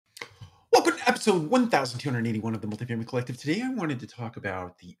Episode 1281 of the Multifamily Collective. Today, I wanted to talk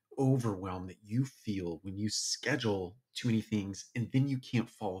about the overwhelm that you feel when you schedule too many things and then you can't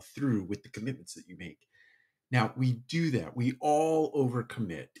follow through with the commitments that you make. Now, we do that. We all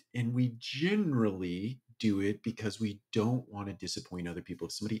overcommit, and we generally do it because we don't want to disappoint other people.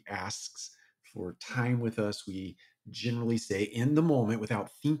 If somebody asks for time with us, we generally say in the moment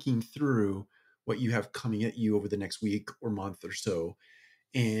without thinking through what you have coming at you over the next week or month or so,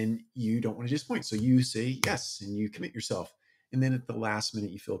 and you don't want to disappoint. So you say yes and you commit yourself. And then at the last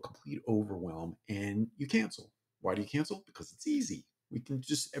minute, you feel complete overwhelm and you cancel. Why do you cancel? Because it's easy. We can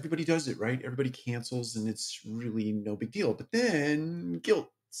just, everybody does it, right? Everybody cancels and it's really no big deal. But then guilt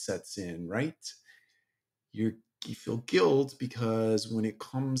sets in, right? You feel guilt because when it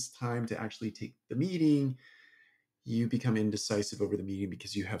comes time to actually take the meeting, you become indecisive over the meeting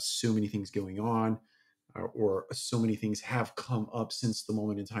because you have so many things going on, or so many things have come up since the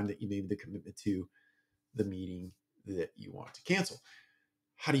moment in time that you made the commitment to the meeting that you want to cancel.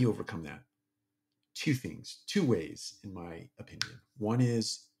 How do you overcome that? Two things, two ways, in my opinion. One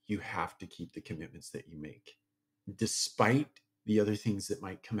is you have to keep the commitments that you make, despite the other things that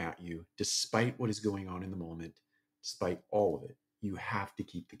might come at you, despite what is going on in the moment, despite all of it. You have to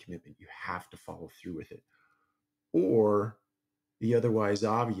keep the commitment. You have to follow through with it. Or the otherwise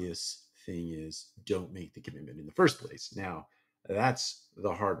obvious thing is don't make the commitment in the first place. Now, that's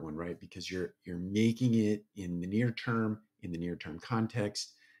the hard one, right? Because you're making it in the near term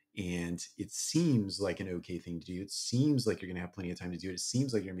context, and it seems like an okay thing to do. It seems like you're going to have plenty of time to do it. It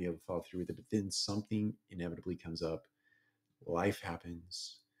seems like you're going to be able to follow through with it, but then something inevitably comes up. Life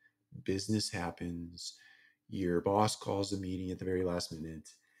happens, business happens, your boss calls a meeting at the very last minute,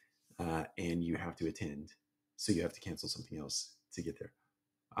 and you have to attend. So you have to cancel something else to get there.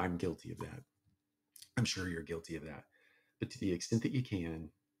 I'm guilty of that. I'm sure you're guilty of that. But to the extent that you can,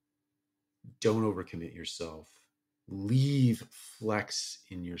 don't overcommit yourself. Leave flex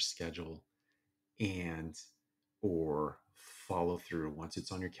in your schedule, and or follow through. Once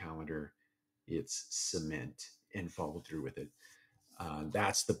it's on your calendar, it's cement and follow through with it.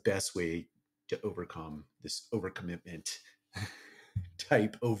 That's the best way to overcome this overcommitment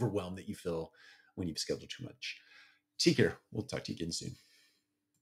type overwhelm that you feel when you've scheduled too much. Take care. We'll talk to you again soon.